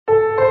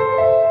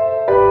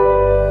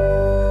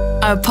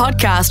A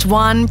Podcast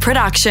One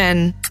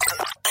production.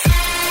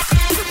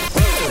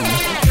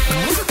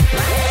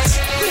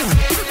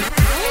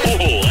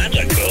 Oh, that's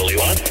a curly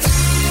one.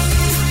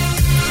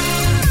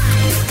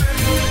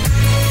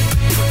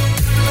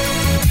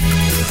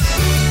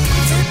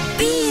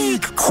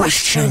 Big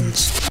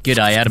questions.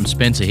 G'day, Adam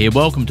Spencer here.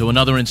 Welcome to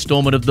another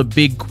instalment of The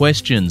Big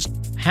Questions.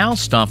 How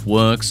Stuff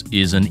Works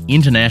is an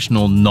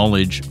international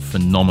knowledge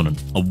phenomenon,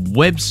 a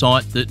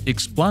website that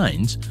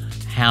explains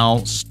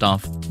how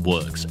stuff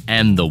works.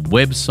 And the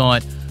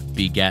website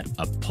begat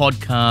a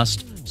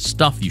podcast,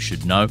 Stuff You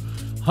Should Know,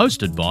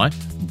 hosted by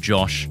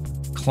Josh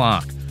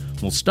Clark.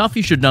 Well, Stuff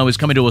You Should Know is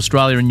coming to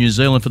Australia and New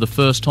Zealand for the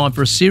first time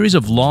for a series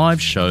of live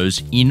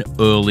shows in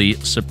early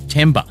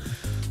September.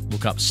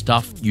 Look up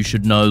Stuff You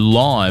Should Know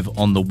live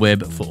on the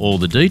web for all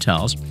the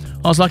details.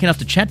 I was lucky enough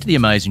to chat to the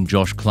amazing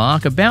Josh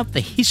Clark about the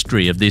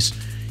history of this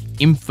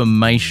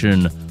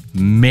information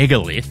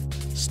megalith,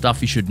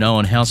 Stuff You Should Know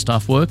and how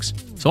stuff works.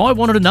 So I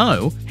wanted to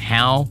know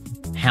how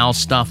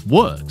stuff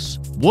works,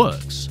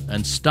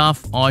 and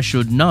stuff I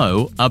should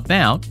know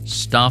about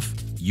Stuff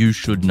You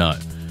Should Know.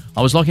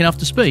 I was lucky enough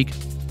to speak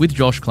with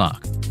Josh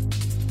Clark.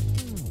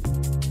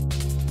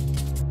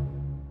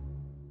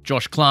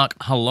 Josh Clark,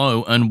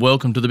 hello and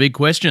welcome to The Big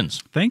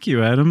Questions. Thank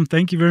you, Adam.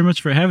 Thank you very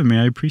much for having me.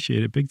 I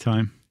appreciate it big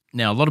time.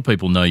 Now, a lot of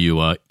people know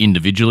you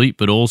individually,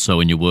 but also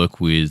in your work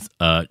with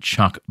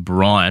Chuck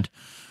Bryant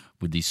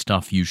with the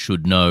Stuff You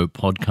Should Know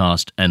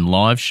podcast and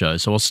live show.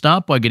 So I'll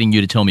start by getting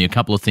you to tell me a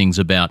couple of things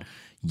about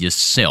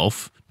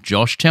yourself.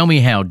 Josh, tell me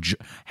how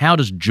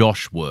does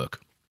Josh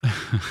work?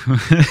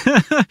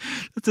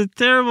 That's a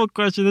terrible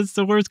question. That's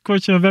the worst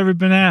question I've ever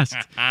been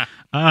asked.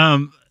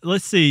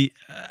 Let's see.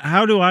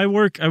 How do I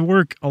work? I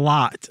work a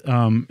lot,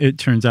 it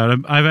turns out.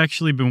 I've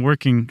actually been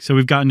working, so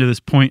we've gotten to this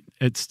point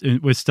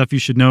with Stuff You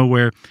Should Know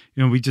where,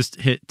 we just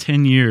hit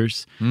 10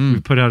 years.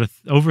 We've put out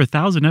over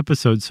 1,000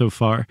 episodes so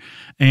far.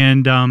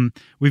 And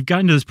we've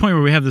gotten to this point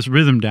where we have this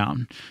rhythm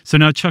down. So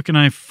now Chuck and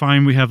I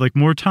find we have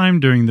more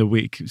time during the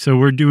week. So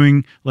we're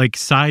doing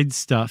side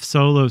stuff,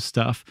 solo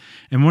stuff.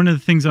 And one of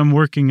the things I'm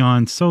working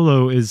on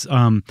solo is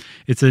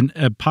it's a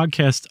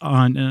podcast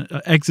on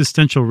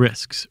existential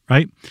risks,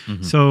 right?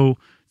 Mm-hmm. So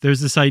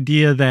there's this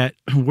idea that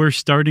we're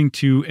starting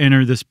to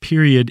enter this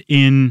period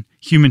in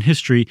human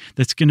history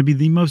that's going to be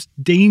the most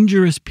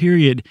dangerous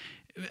period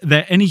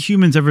that any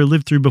humans ever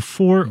lived through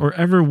before or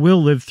ever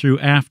will live through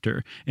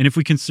after. And if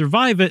we can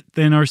survive it,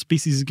 then our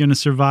species is going to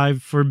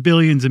survive for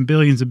billions and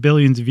billions and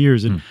billions of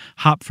years and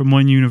hop from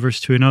one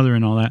universe to another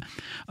and all that.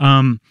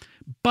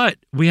 But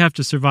we have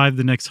to survive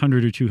the next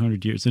 100 or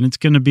 200 years, and it's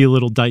going to be a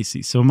little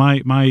dicey. So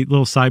my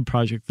little side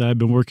project that I've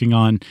been working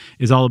on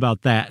is all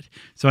about that.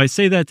 So I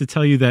say that to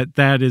tell you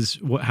that is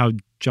how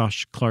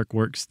Josh Clark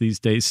works these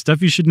days.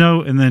 Stuff You Should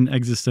Know and then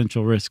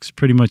existential risks,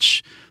 pretty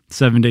much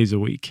 7 days a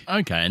week.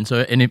 Okay,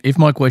 and if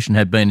my question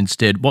had been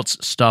instead,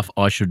 what's stuff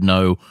I should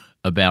know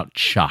about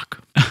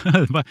Chuck?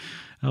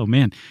 Oh,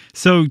 man.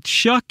 So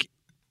Chuck,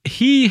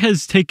 he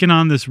has taken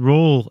on this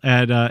role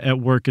at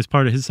work as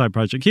part of his side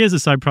project. He has a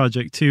side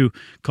project, too,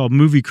 called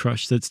Movie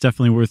Crush that's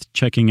definitely worth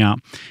checking out.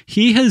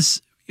 He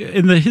has,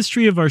 in the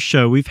history of our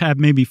show, we've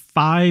had maybe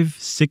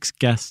 5-6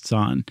 guests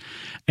on.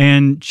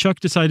 And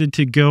Chuck decided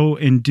to go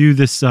and do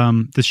this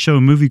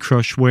show, Movie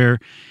Crush, where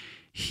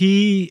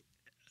he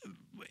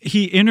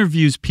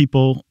interviews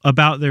people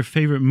about their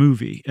favorite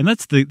movie. And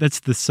that's the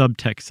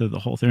subtext of the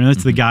whole thing. And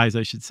that's the guys,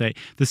 I should say.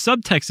 The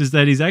subtext is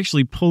that he's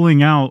actually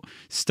pulling out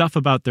stuff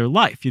about their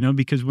life,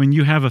 because when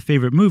you have a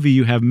favorite movie,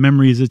 you have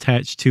memories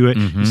attached to it.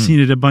 You've seen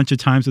it a bunch of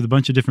times with a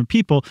bunch of different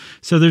people.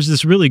 So there's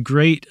this really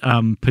great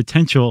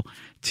potential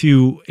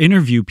to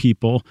interview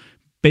people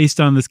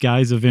based on this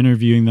guise of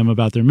interviewing them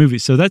about their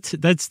movies. So that's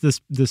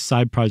this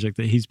side project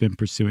that he's been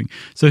pursuing.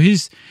 So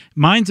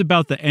mine's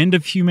about the end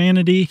of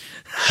humanity.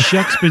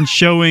 Chuck's been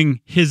showing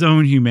his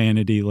own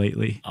humanity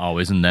lately. Oh,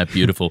 isn't that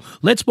beautiful?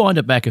 Let's wind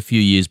it back a few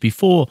years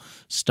before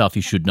Stuff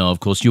You Should Know.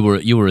 Of course, you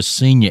were a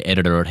senior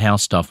editor at How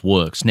Stuff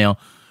Works. Now,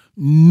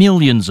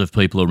 millions of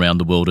people around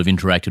the world have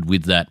interacted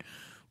with that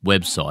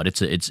website.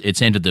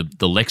 It's entered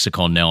the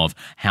lexicon now of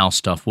How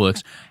Stuff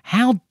Works.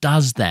 How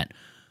does that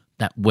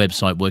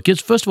website work?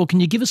 First of all,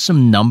 can you give us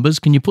some numbers?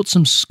 Can you put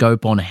some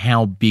scope on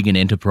how big an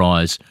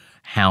enterprise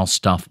How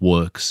Stuff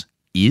Works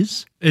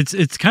is?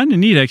 It's kind of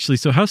neat, actually.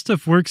 So How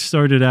Stuff Works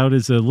started out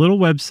as a little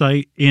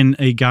website in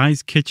a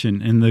guy's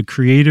kitchen, and the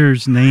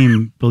creator's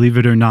name, believe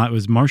it or not,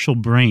 was Marshall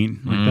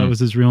Brain. That was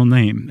his real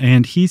name.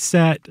 And he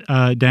sat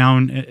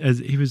down, as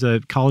he was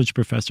a college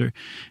professor,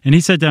 and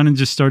he sat down and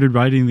just started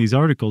writing these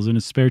articles in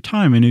his spare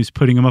time, and he was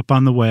putting them up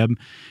on the web.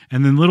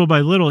 And then little by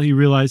little, he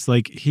realized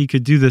he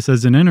could do this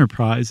as an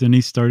enterprise, and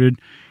he started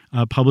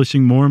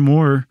publishing more and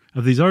more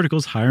of these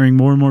articles, hiring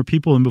more and more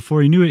people. And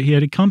before he knew it, he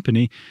had a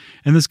company.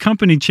 And this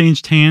company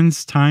changed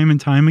hands time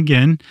and time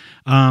again.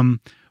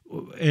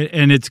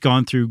 And it's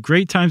gone through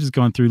great times, it's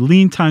gone through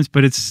lean times,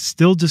 but it's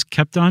still just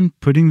kept on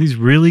putting these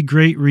really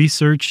great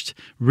researched,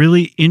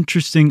 really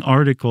interesting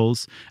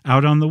articles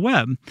out on the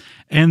web.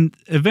 And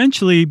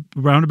eventually,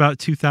 around about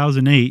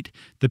 2008,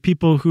 the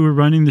people who were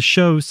running the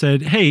show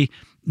said, hey,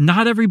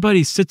 not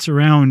everybody sits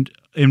around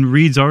and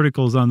reads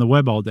articles on the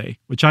web all day,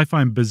 which I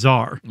find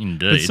bizarre.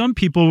 Indeed. But some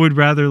people would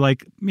rather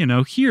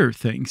hear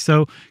things.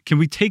 So can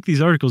we take these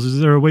articles?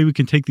 Is there a way we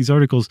can take these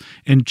articles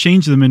and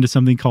change them into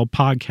something called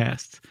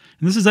podcasts?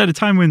 And this is at a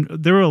time when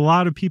there were a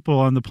lot of people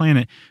on the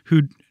planet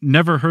who'd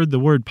never heard the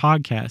word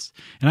podcast.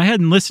 And I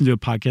hadn't listened to a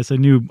podcast. I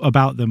knew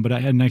about them, but I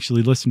hadn't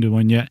actually listened to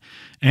one yet.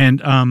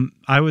 And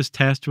I was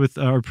tasked with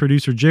our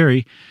producer,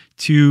 Jerry,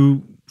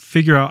 to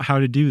figure out how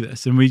to do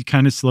this. And we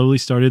kind of slowly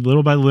started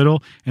little by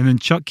little. And then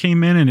Chuck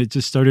came in and it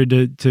just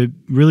started to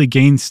really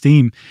gain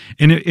steam.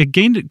 And it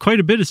gained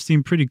quite a bit of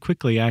steam pretty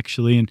quickly,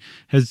 actually, and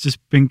has just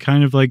been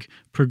kind of like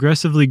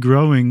progressively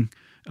growing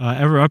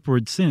ever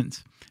upward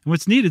since. And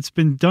what's neat, it's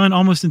been done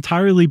almost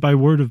entirely by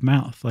word of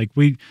mouth. Like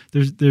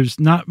there's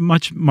not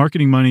much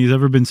marketing money has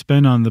ever been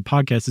spent on the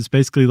podcast. It's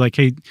basically like,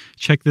 hey,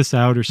 check this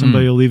out, or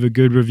somebody will leave a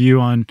good review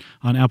on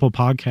Apple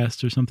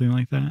Podcasts or something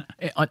like that.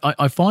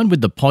 I find with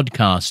the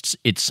podcasts,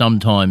 it's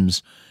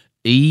sometimes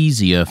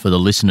easier for the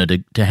listener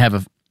to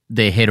have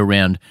their head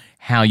around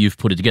how you've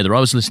put it together.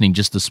 I was listening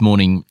just this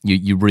morning.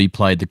 You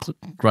replayed the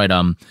great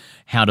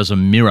How Does a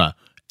Mirror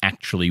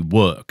Actually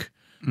Work?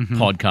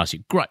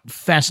 Podcast. Great,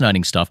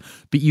 fascinating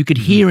stuff. But you could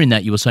hear in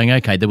that you were saying,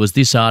 okay, there was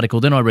this article,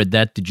 then I read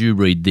that, did you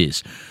read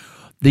this?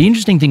 The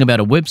interesting thing about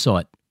a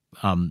website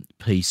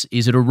piece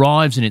is it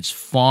arrives in its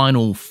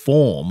final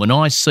form. When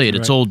I see it,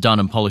 it's all done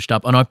and polished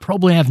up, and I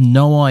probably have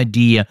no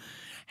idea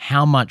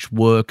how much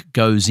work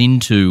goes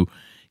into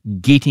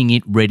getting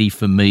it ready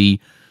for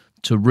me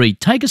to read.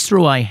 Take us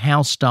through a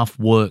How Stuff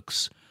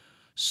Works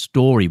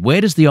story.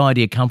 Where does the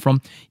idea come from?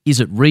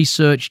 Is it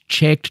researched,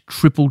 checked,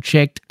 triple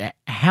checked?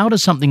 How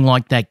does something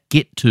like that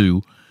get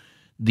to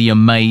the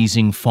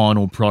amazing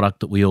final product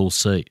that we all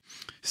see?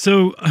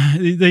 So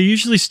they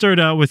usually start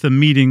out with a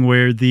meeting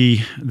where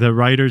the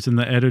writers and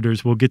the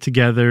editors will get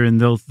together,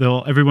 and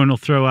everyone will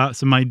throw out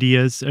some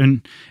ideas,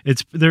 and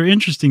they're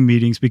interesting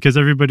meetings because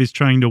everybody's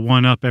trying to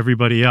one up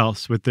everybody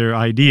else with their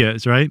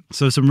ideas, right?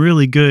 So some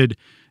really good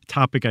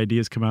topic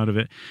ideas come out of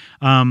it.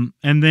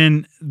 And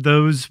then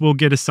those will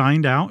get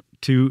assigned out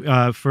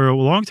to, for a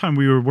long time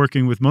we were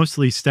working with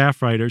mostly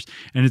staff writers,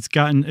 and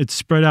it's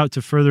spread out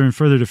to further and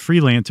further to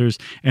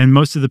freelancers, and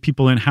most of the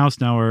people in-house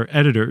now are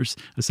editors,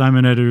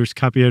 assignment editors,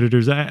 copy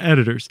editors,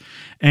 editors.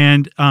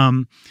 And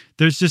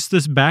there's just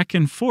this back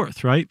and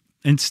forth, right?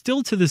 And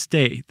still to this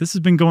day, this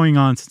has been going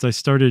on since I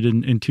started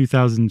in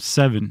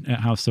 2007 at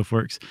How Stuff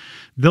Works.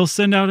 They'll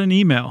send out an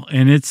email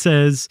and it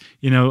says,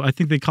 I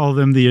think they call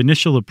them the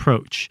initial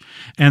approach.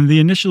 And the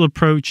initial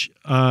approach,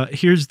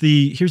 here's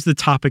the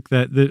topic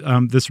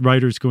that this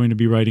writer's going to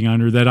be writing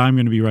on, or that I'm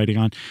going to be writing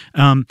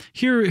on.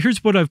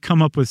 Here's what I've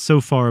come up with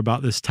so far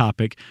about this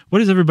topic. What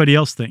does everybody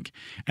else think?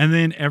 And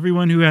then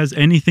everyone who has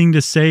anything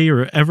to say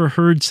or ever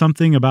heard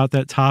something about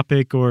that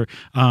topic, or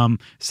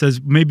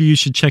says, maybe you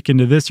should check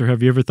into this, or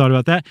have you ever thought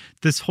about that?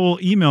 This whole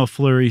email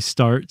flurry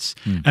starts,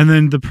 and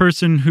then the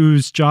person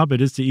whose job it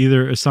is to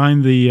either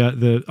assign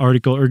the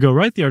article or go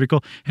write the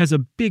article has a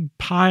big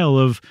pile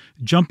of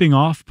jumping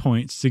off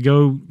points to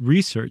go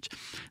research.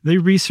 They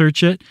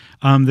research it.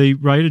 They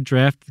write a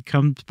draft that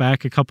comes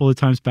back a couple of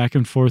times back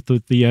and forth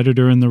with the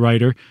editor and the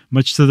writer,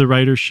 much to the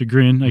writer's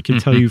chagrin, I can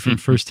tell you from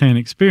firsthand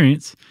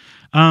experience.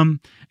 And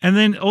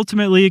then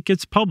ultimately it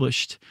gets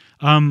published.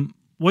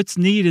 What's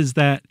neat is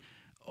that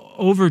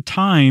over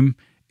time,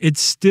 it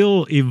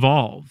still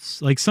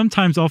evolves. Like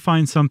sometimes I'll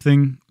find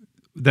something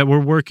that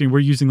we're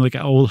using like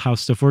an old How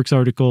Stuff Works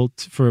article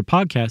for a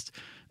podcast,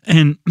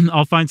 and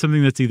I'll find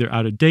something that's either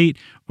out of date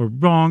or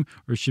wrong,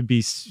 or should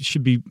be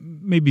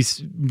maybe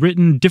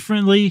written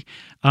differently.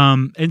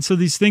 And so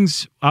these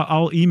things,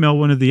 I'll email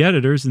one of the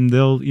editors, and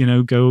they'll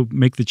go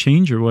make the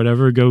change or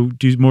whatever, go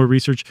do more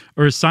research,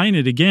 or assign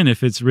it again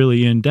if it's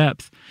really in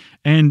depth.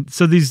 And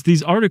so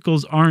these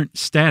articles aren't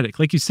static.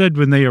 Like you said,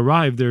 when they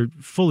arrive, they're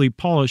fully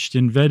polished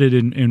and vetted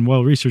and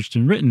well researched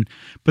and written,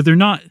 but they're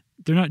not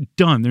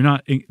done. They're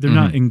not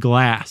in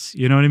glass.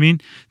 You know what I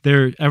mean?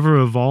 They're ever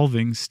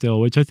evolving still,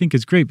 which I think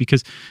is great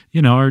because,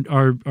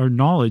 our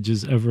knowledge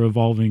is ever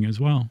evolving as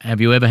well.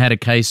 Have you ever had a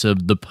case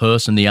of the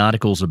person the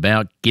article's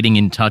about getting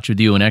in touch with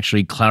you and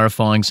actually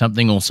clarifying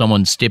something, or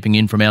someone stepping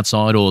in from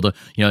outside, or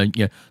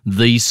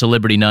the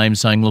celebrity name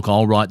saying, look,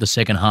 I'll write the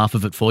second half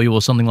of it for you,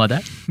 or something like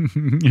that?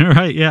 You're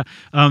right. Yeah.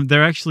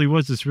 There actually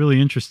was this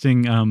really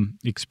interesting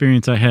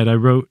experience I had. I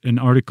wrote an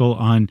article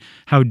on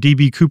how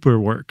DB Cooper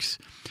works.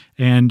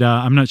 And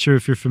I'm not sure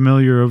if you're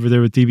familiar over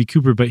there with D.B.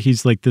 Cooper, but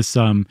he's like this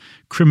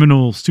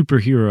criminal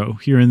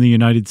superhero here in the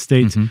United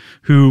States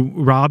who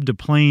robbed a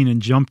plane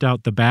and jumped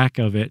out the back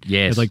of it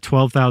at like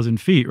 12,000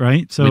 feet,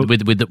 right? So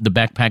with the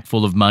backpack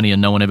full of money,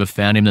 and no one ever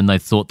found him, and they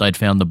thought they'd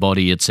found the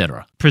body,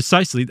 etc.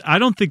 Precisely. I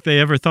don't think they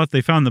ever thought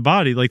they found the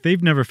body. Like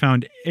they've never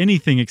found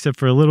anything except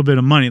for a little bit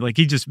of money. Like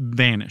he just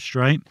vanished,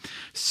 right?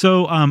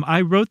 So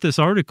I wrote this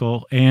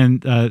article,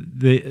 and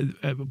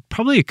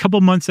probably a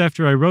couple months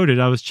after I wrote it,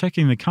 I was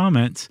checking the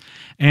comments.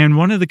 And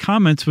one of the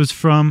comments was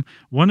from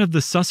one of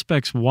the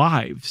suspect's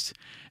wives.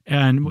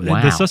 And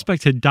Wow. the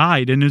suspect had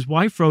died, and his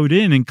wife wrote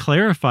in and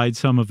clarified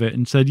some of it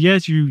and said,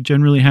 yes, you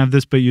generally have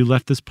this, but you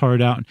left this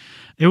part out.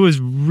 It was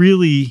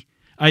really,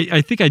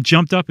 I think I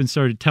jumped up and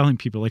started telling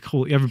people, like,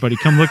 holy, everybody,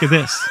 come look at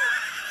this.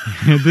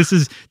 This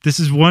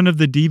is one of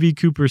the D.B.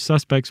 Cooper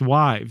suspect's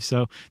wives.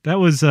 So that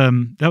was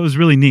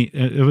really neat.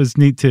 It was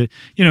neat to,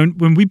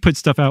 when we put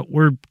stuff out,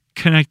 we're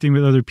connecting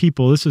with other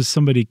people. This was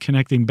somebody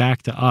connecting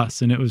back to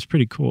us, and it was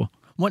pretty cool.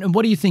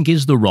 What do you think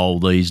is the role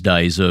these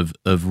days of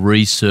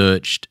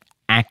researched,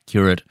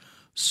 accurate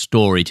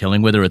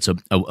storytelling, whether it's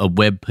a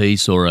web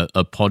piece or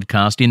a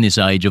podcast, in this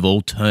age of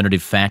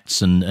alternative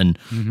facts and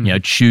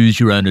choose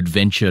your own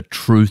adventure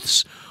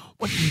truths?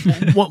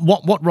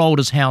 What role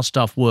does How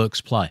Stuff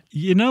Works play?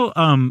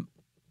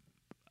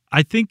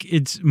 I think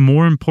it's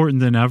more important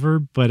than ever,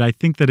 but I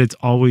think that it's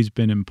always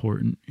been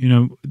important.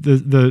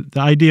 The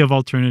idea of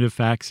alternative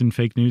facts and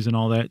fake news and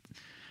all that,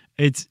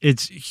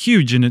 it's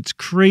huge, and it's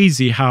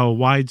crazy how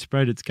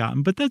widespread it's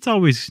gotten. But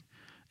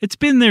it's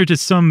been there to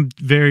some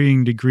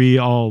varying degree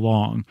all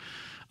along.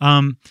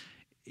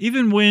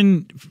 Even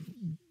when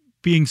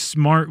being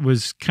smart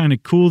was kind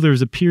of cool, there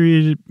was a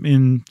period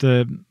in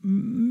the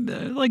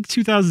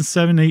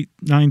 2007, 8,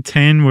 9,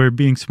 10 where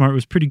being smart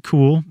was pretty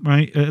cool,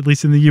 right? At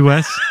least in the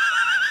U.S.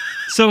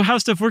 So How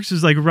Stuff Works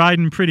was like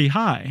riding pretty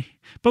high.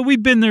 But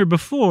we've been there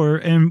before,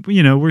 and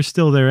we're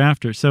still there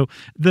after. So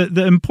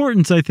the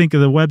importance, I think,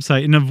 of the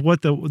website and of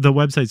what the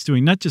website's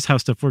doing, not just How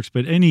Stuff Works,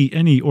 but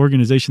any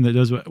organization that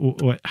does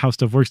what How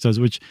Stuff Works does,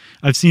 which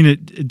I've seen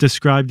it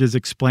described as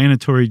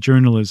explanatory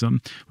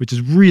journalism, which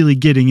is really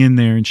getting in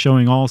there and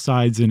showing all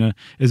sides in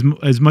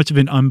as much of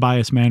an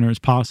unbiased manner as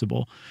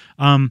possible.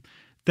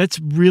 That's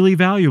really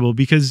valuable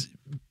because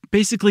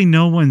basically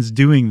no one's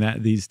doing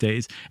that these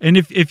days. And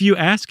if you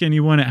ask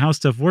anyone at How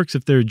Stuff Works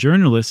if they're a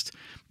journalist,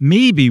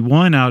 maybe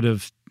 1 out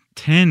of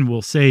 10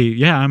 will say,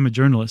 yeah, I'm a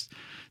journalist.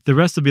 The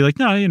rest will be like,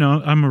 no,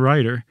 I'm a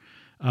writer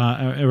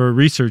or a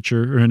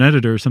researcher or an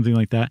editor or something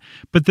like that.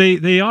 But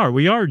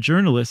we are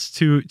journalists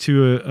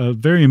to a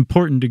very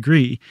important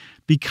degree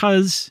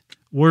because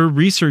we're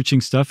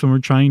researching stuff and we're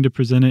trying to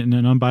present it in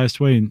an unbiased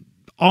way. And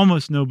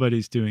almost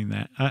nobody's doing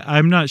that.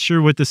 I'm not sure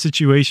what the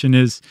situation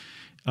is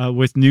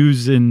with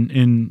news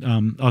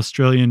in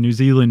Australia and New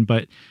Zealand,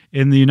 but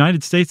in the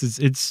United States,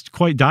 it's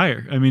quite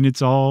dire. I mean,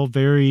 it's all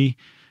very,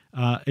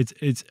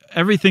 it's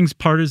everything's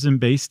partisan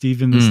based,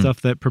 even the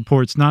stuff that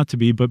purports not to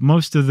be. But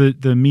most of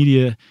the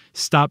media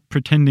stopped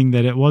pretending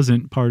that it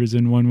wasn't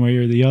partisan one way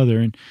or the other,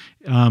 and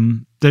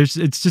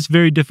it's just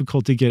very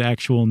difficult to get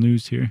actual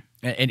news here.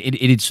 And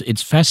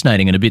it's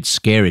fascinating and a bit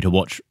scary to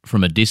watch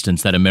from a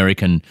distance, that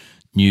American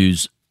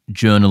news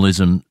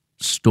journalism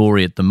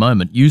story at the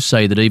moment. You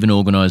say that even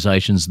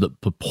organisations that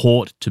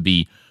purport to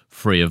be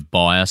free of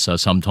bias are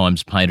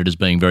sometimes painted as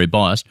being very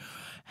biased.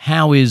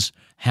 How is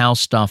How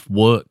Stuff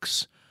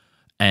Works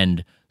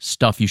and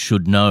Stuff You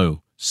Should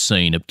Know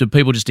seen? Do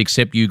people just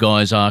accept you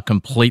guys are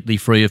completely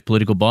free of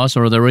political bias,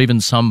 or are there even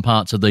some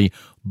parts of the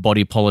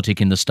body politic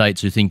in the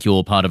States who think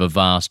you're part of a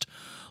vast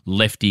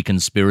lefty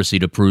conspiracy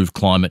to prove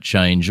climate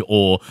change,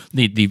 or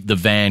the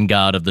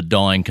vanguard of the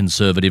dying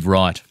conservative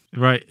right?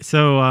 Right.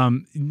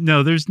 So,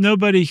 no, there's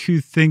nobody who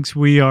thinks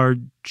we are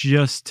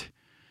just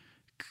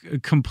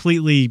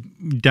completely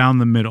down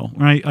the middle,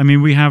 right? I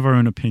mean, we have our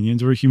own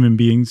opinions. We're human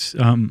beings.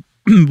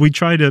 We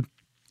try to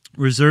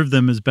reserve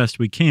them as best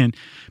we can.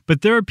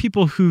 But there are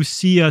people who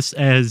see us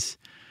as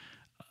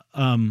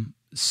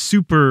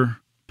super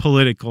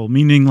political,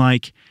 meaning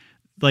like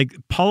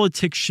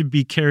politics should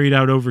be carried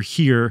out over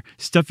here.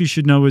 Stuff You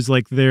Should Know is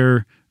like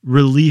their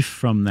relief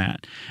from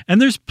that.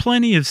 And there's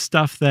plenty of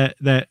stuff that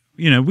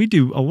we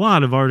do a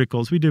lot of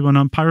articles. We did one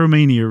on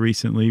pyromania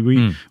recently.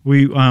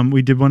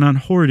 We did one on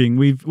hoarding.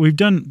 We've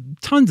done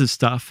tons of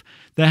stuff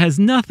that has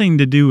nothing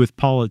to do with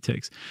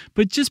politics.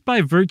 But just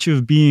by virtue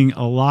of being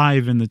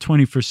alive in the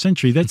 21st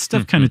century, that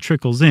stuff kind of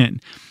trickles in.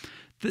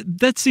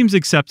 That seems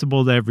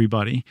acceptable to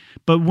everybody.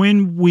 But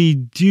when we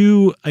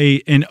do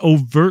an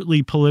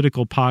overtly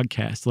political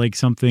podcast, like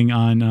something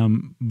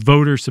on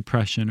voter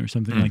suppression or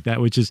something like that,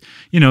 which is,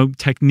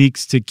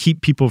 techniques to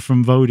keep people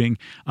from voting,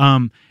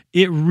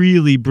 it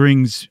really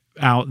brings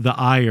out the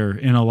ire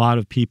in a lot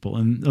of people.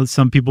 And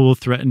some people will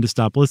threaten to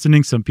stop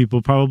listening. Some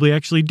people probably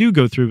actually do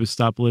go through with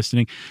stop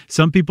listening.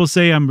 Some people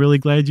say, I'm really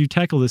glad you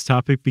tackled this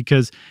topic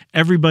because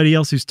everybody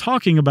else who's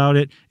talking about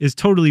it is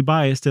totally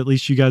biased. At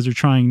least you guys are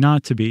trying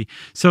not to be.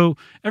 So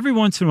every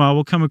once in a while,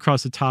 we'll come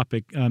across a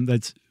topic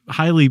that's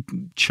highly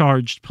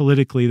charged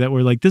politically that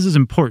we're like, this is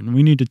important.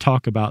 We need to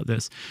talk about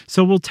this.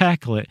 So we'll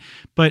tackle it.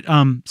 But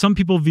some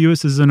people view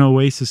us as an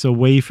oasis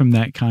away from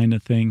that kind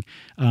of thing.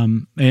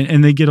 And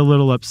they get a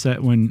little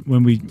upset when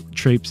we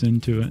traipse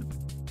into it.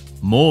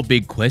 More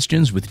Big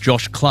Questions with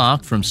Josh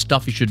Clark from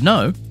Stuff You Should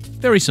Know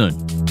very soon.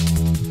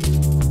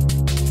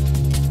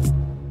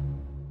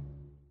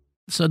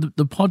 So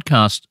the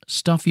podcast,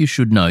 Stuff You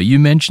Should Know, you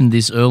mentioned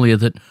this earlier,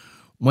 that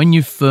when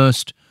you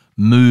first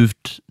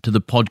moved to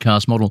the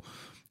podcast model,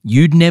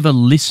 you'd never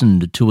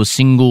listened to a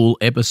single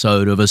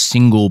episode of a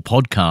single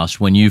podcast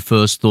when you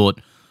first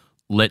thought,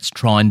 let's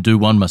try and do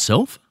one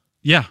myself?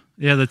 Yeah.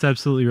 Yeah, that's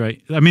absolutely right.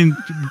 I mean,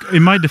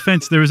 in my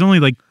defense, there was only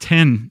like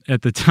 10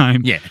 at the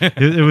time. Yeah.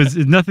 it was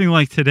nothing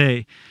like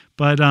today.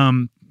 But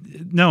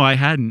no, I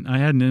hadn't.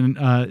 And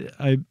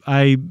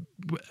I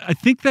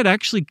think that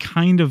actually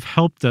kind of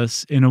helped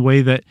us in a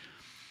way that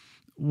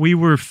we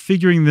were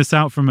figuring this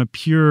out from a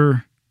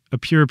pure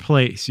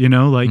place,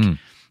 like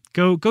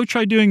go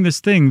try doing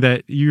this thing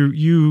that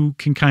you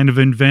can kind of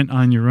invent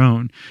on your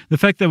own. The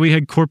fact that we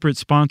had corporate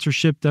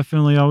sponsorship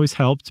definitely always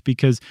helped,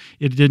 because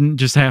it didn't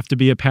just have to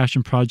be a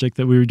passion project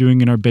that we were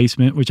doing in our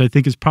basement, which I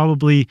think is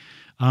probably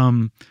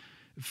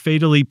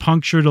fatally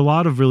punctured a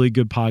lot of really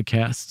good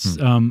podcasts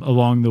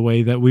along the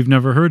way that we've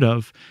never heard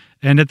of.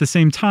 And at the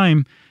same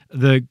time,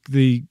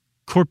 the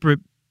corporate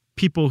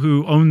people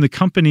who owned the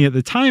company at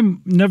the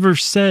time never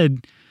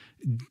said,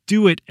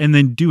 do it and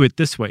then do it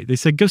this way. They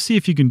said, go see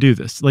if you can do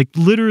this. Like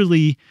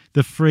literally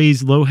the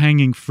phrase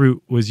low-hanging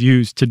fruit was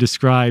used to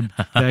describe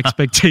the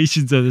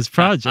expectations of this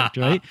project,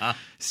 right?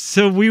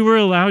 So we were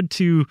allowed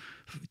to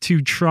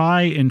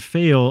try and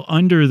fail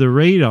under the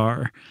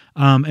radar.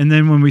 And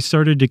then when we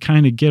started to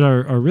kind of get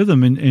our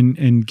rhythm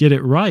and get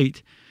it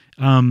right,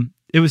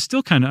 it was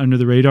still kind of under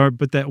the radar,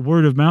 but that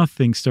word of mouth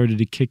thing started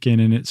to kick in,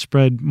 and it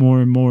spread more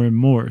and more and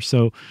more.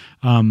 So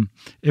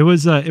it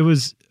was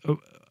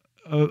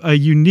a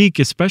unique,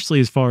 especially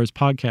as far as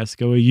podcasts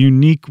go, a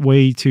unique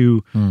way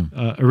to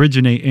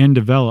originate and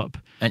develop.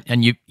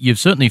 And you've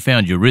certainly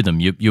found your rhythm.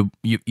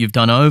 You've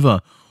done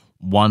over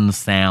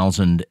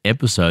 1,000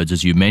 episodes,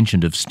 as you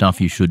mentioned, of Stuff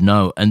You Should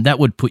Know, and that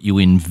would put you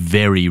in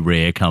very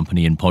rare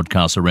company in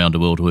podcasts around the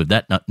world who have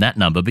that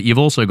number. But you've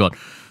also got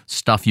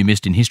Stuff You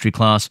Missed in History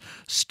Class,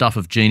 Stuff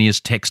of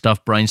Genius, Tech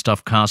Stuff, Brain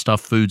Stuff, Car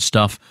Stuff, Food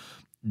Stuff, ...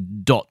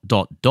 It's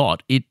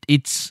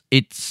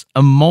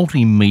a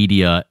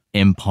multimedia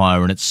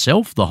empire in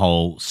itself, the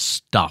whole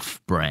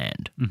Stuff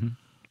brand. Mm-hmm.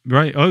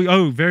 Right.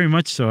 Oh, very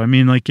much so. I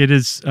mean, like it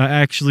is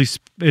actually,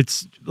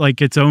 it's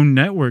like its own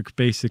network,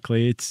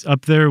 basically. It's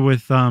up there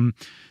with,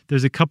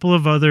 there's a couple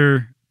of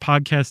other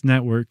podcast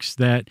networks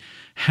that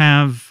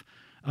have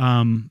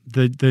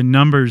the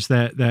numbers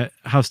that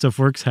How Stuff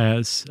Works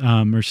has,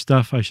 or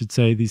Stuff, I should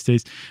say, these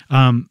days,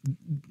 and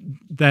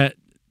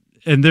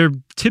they're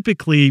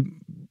typically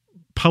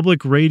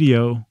public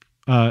radio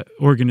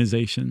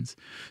organizations.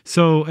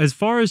 So as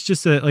far as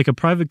just a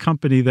private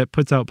company that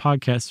puts out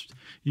podcasts,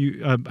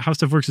 How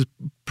Stuff Works is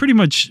pretty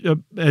much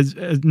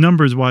as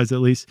numbers wise, at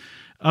least,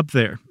 up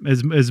there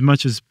as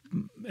much as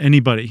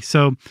anybody.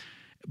 So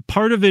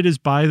part of it is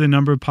by the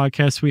number of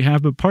podcasts we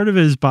have, but part of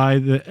it is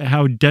by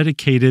how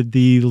dedicated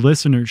the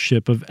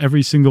listenership of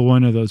every single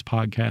one of those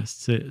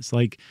podcasts is.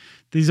 Like,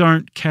 these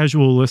aren't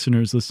casual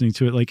listeners listening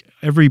to it. Like,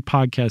 every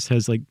podcast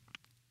has like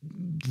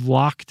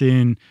locked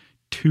in,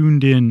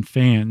 tuned in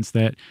fans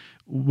that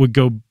would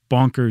go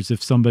bonkers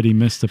if somebody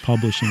missed a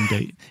publishing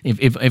date.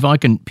 If I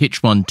can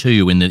pitch one to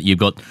you, in that you've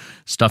got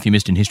Stuff You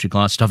Missed in History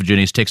Class, Stuff of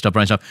Genius, Tech Stuff,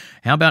 Brain Stuff,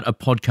 how about a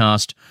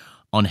podcast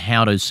on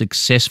how to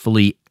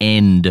successfully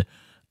end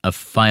a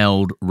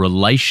failed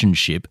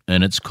relationship,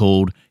 and it's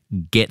called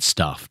Get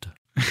Stuffed?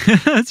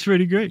 That's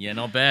pretty great. Yeah,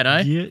 not bad,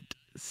 eh? Get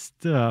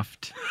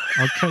Stuffed.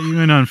 I'll cut you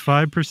in on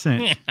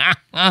 5%.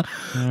 All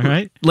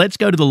right. Let's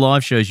go to the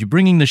live shows. You're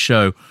bringing the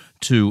show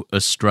to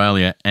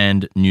Australia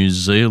and New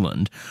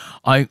Zealand.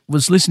 I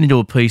was listening to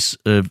a piece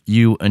of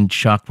you and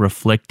Chuck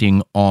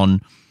reflecting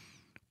on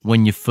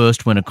when you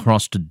first went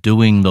across to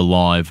doing the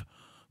live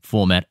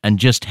format and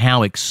just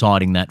how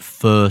exciting that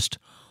first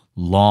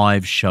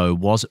live show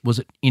was. Was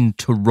it in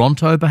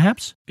Toronto,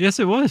 perhaps? Yes,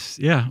 it was.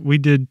 Yeah, we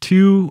did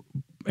 2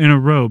 in a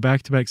row,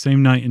 back-to-back,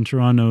 same night in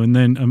Toronto, and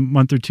then a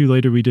month or 2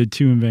 later we did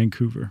 2 in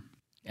Vancouver.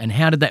 And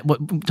how did that...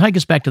 take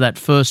us back to that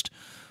first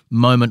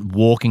moment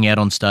walking out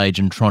on stage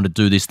and trying to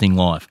do this thing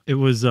live. It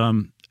was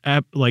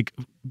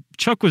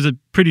Chuck was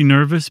pretty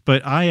nervous,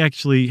 but I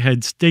actually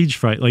had stage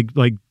fright,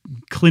 like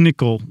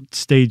clinical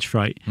stage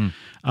fright.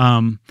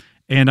 And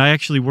I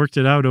actually worked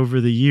it out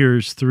over the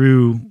years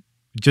through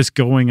just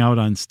going out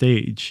on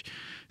stage.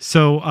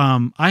 So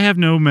I have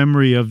no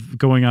memory of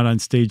going out on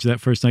stage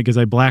that first night because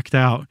I blacked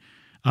out.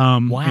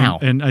 Wow.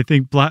 And I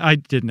think I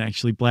didn't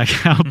actually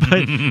black out,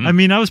 but I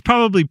mean, I was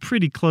probably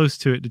pretty close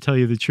to it, to tell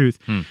you the truth.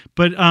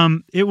 But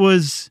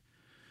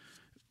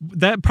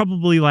that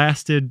probably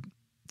lasted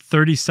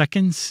 30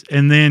 seconds.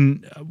 And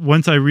then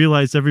once I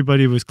realized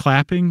everybody was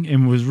clapping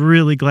and was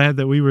really glad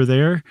that we were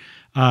there,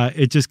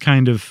 it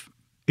kind of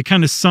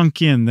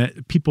sunk in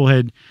that people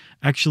had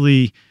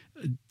actually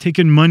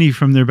taken money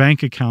from their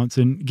bank accounts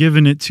and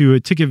given it to a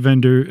ticket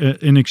vendor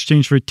in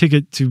exchange for a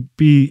ticket to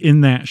be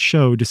in that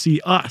show to see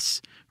us.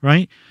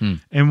 Right.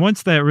 And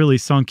once that really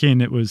sunk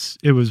in, it was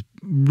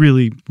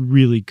really,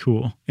 really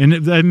cool. And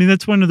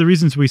that's one of the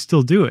reasons we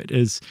still do it,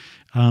 is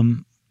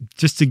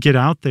just to get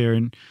out there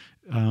and,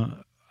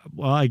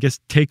 I guess,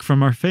 take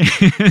from our fans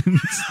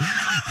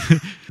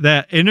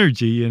that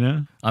energy,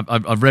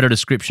 I've read a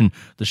description.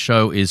 The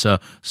show is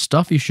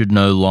Stuff You Should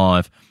Know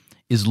Live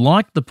is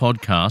like the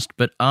podcast,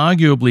 but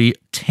arguably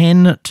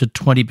 10 to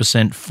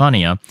 20%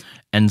 funnier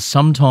and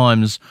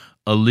sometimes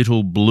a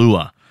little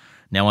bluer.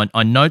 Now,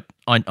 I note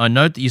I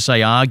note that you say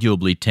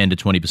arguably 10 to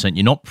 20%.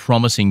 You're not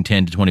promising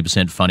 10 to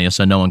 20% funnier,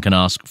 so no one can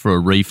ask for a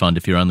refund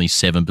if you're only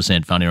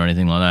 7% funny or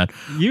anything like that.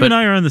 You and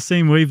I are on the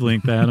same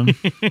wavelength, Adam.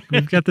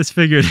 We've got this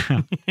figured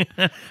out.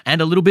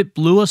 And a little bit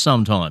bluer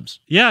sometimes.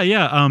 Yeah.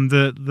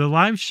 The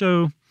live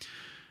show,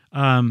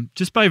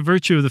 just by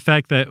virtue of the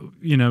fact that,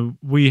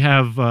 we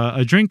have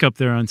a drink up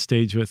there on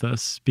stage with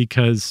us,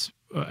 because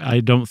I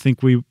don't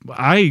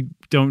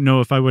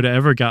know if I would have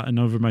ever gotten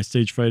over my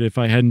stage fright if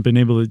I hadn't been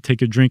able to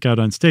take a drink out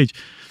on stage.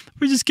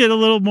 We just get a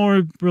little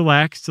more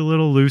relaxed, a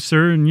little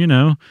looser,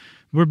 and,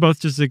 we're both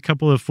just a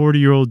couple of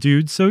 40-year-old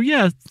dudes. So,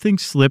 yeah,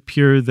 things slip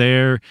here or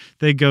there.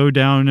 They go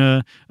down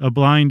a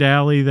blind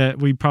alley that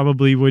we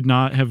probably would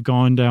not have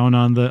gone down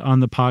on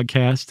the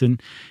podcast.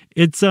 And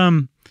it's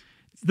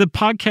the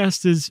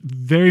podcast is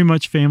very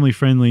much family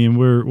friendly, and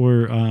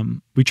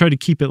we try to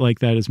keep it like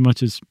that as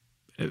much as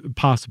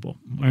possible,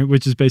 right?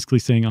 Which is basically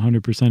saying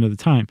 100% of the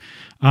time.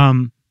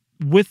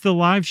 With the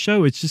live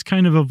show, it's just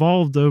kind of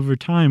evolved over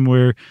time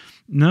where,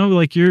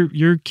 like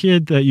your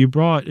kid that you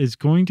brought is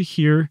going to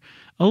hear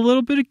a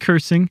little bit of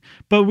cursing,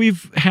 but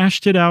we've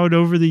hashed it out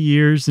over the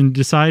years and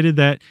decided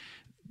that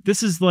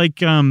this is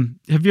like,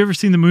 have you ever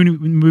seen the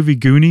movie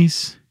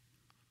Goonies?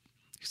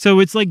 So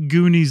it's like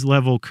Goonies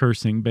level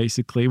cursing,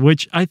 basically,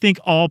 which I think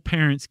all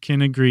parents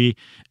can agree.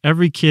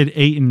 Every kid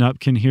 8 and up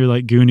can hear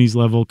like Goonies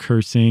level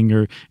cursing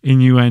or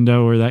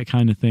innuendo or that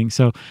kind of thing.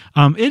 So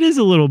it is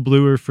a little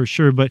bluer for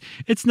sure, but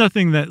it's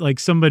nothing that like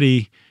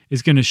somebody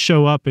is going to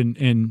show up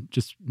and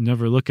just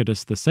never look at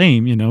us the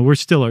same. We're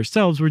still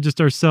ourselves. We're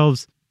just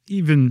ourselves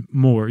even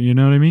more. You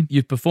know what I mean?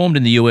 You've performed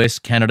in the US,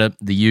 Canada,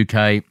 the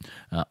UK,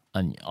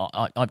 and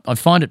I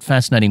find it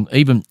fascinating.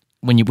 Even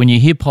when you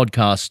hear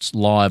podcasts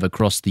live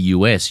across the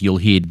US, you'll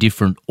hear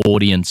different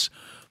audience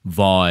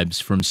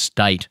vibes from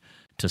state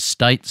to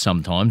state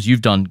sometimes.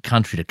 You've done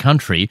country to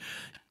country.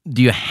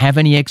 Do you have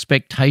any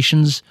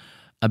expectations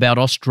about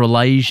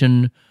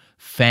Australasian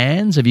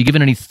fans? Have you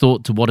given any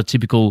thought to what a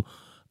typical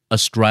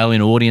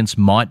Australian audience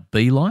might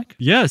be like?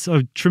 Yes,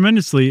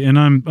 tremendously. And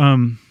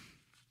I'm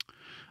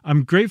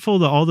grateful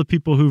to all the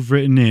people who've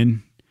written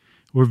in.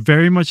 We're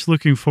very much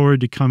looking forward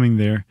to coming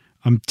there.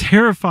 I'm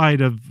terrified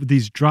of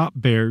these drop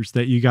bears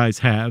that you guys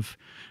have.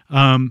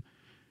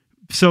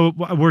 So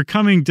we're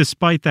coming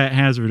despite that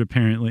hazard,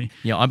 apparently.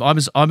 Yeah, I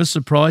was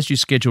surprised you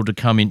scheduled to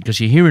come in because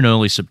you're here in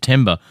early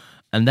September,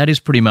 and that is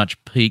pretty much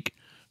peak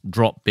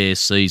drop bear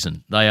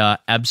season. They are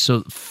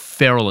absolutely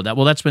feral at that.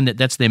 Well,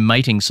 that's their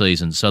mating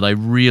season, so they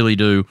really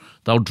do.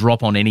 They'll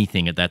drop on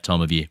anything at that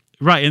time of year.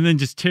 Right, and then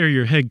just tear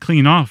your head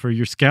clean off, or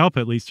your scalp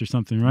at least, or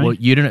something, right? Well,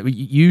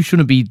 you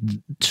shouldn't be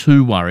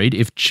too worried.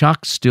 If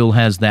Chuck still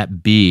has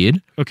that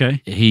beard,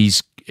 okay,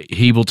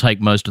 he will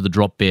take most of the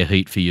drop bear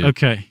heat for you.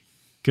 Okay,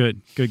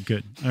 good.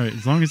 All right,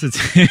 as long as it's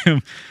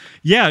him.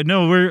 Yeah,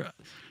 no,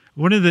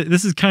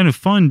 this is kind of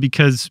fun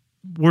because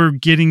we're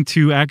getting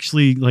to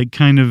actually like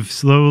kind of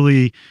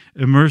slowly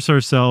immerse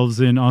ourselves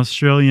in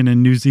Australian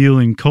and New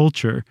Zealand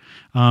culture.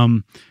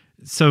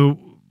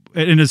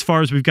 And as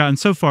far as we've gotten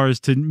so far is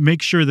to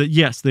make sure that,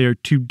 yes, they are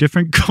two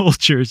different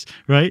cultures,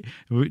 right?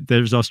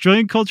 There's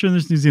Australian culture and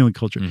there's New Zealand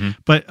culture. Mm-hmm.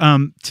 But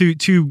to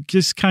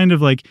just kind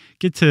of like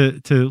get to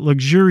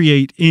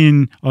luxuriate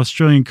in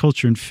Australian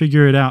culture and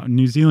figure it out, and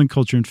New Zealand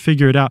culture and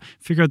figure out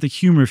the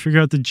humor, figure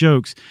out the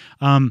jokes.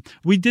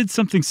 We did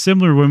something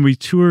similar when we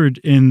toured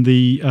in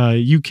the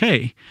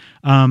UK.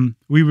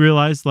 We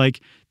realized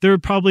like there were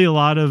probably a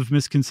lot of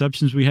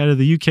misconceptions we had of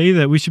the UK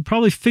that we should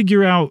probably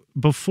figure out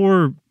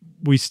before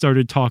we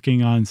started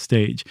talking on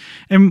stage.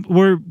 And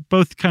we're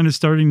both kind of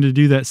starting to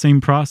do that same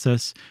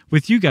process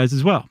with you guys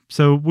as well.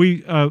 So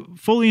we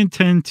fully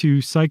intend to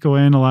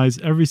psychoanalyze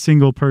every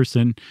single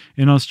person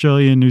in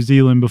Australia and New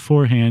Zealand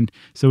beforehand,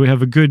 so we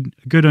have a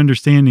good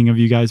understanding of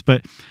you guys.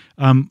 But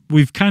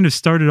we've kind of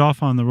started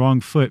off on the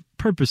wrong foot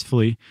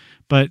purposefully,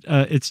 but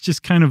it's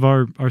just kind of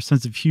our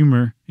sense of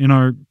humor in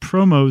our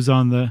promos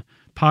on the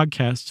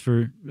podcast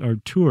for our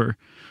tour.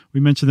 We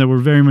mentioned that we're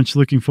very much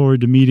looking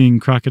forward to meeting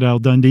Crocodile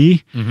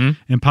Dundee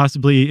and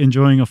possibly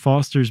enjoying a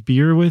Foster's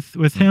beer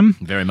with him.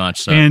 Very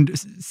much so. And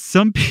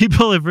some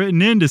people have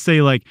written in to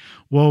say like,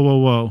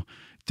 whoa,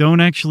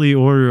 don't actually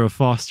order a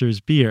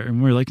Foster's beer.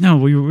 And we're like, no,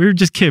 we're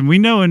just kidding. We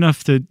know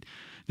enough that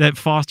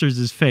Foster's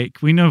is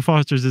fake. We know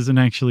Foster's isn't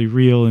actually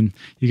real, and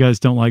you guys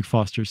don't like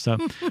Foster's. So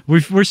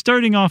we're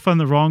starting off on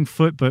the wrong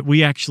foot, but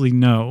we actually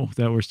know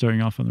that we're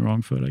starting off on the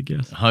wrong foot, I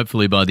guess.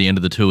 Hopefully by the end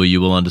of the tour,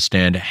 you will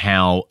understand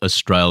how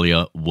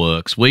Australia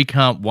works. We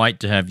can't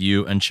wait to have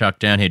you and Chuck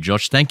down here.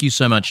 Josh, thank you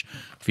so much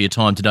for your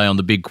time today on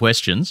The Big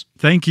Questions.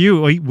 Thank you.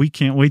 We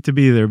can't wait to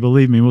be there.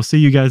 Believe me, we'll see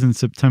you guys in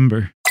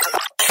September.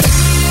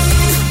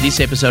 This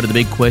episode of The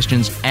Big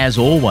Questions, as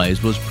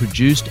always, was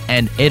produced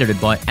and edited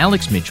by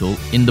Alex Mitchell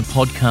in the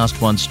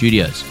Podcast One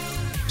studios.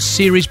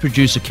 Series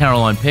producer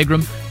Caroline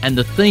Pegram, and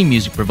the theme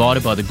music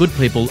provided by the good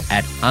people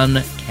at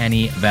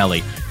Uncanny Valley.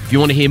 If you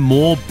want to hear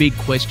more Big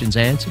Questions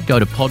answered, go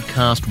to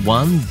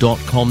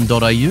podcastone.com.au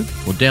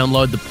or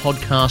download the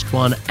Podcast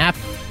One app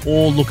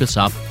or look us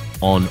up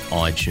on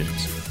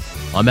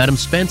iTunes. I'm Adam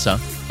Spencer.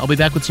 I'll be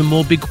back with some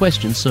more Big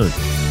Questions soon.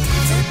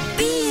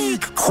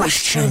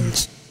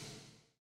 questions.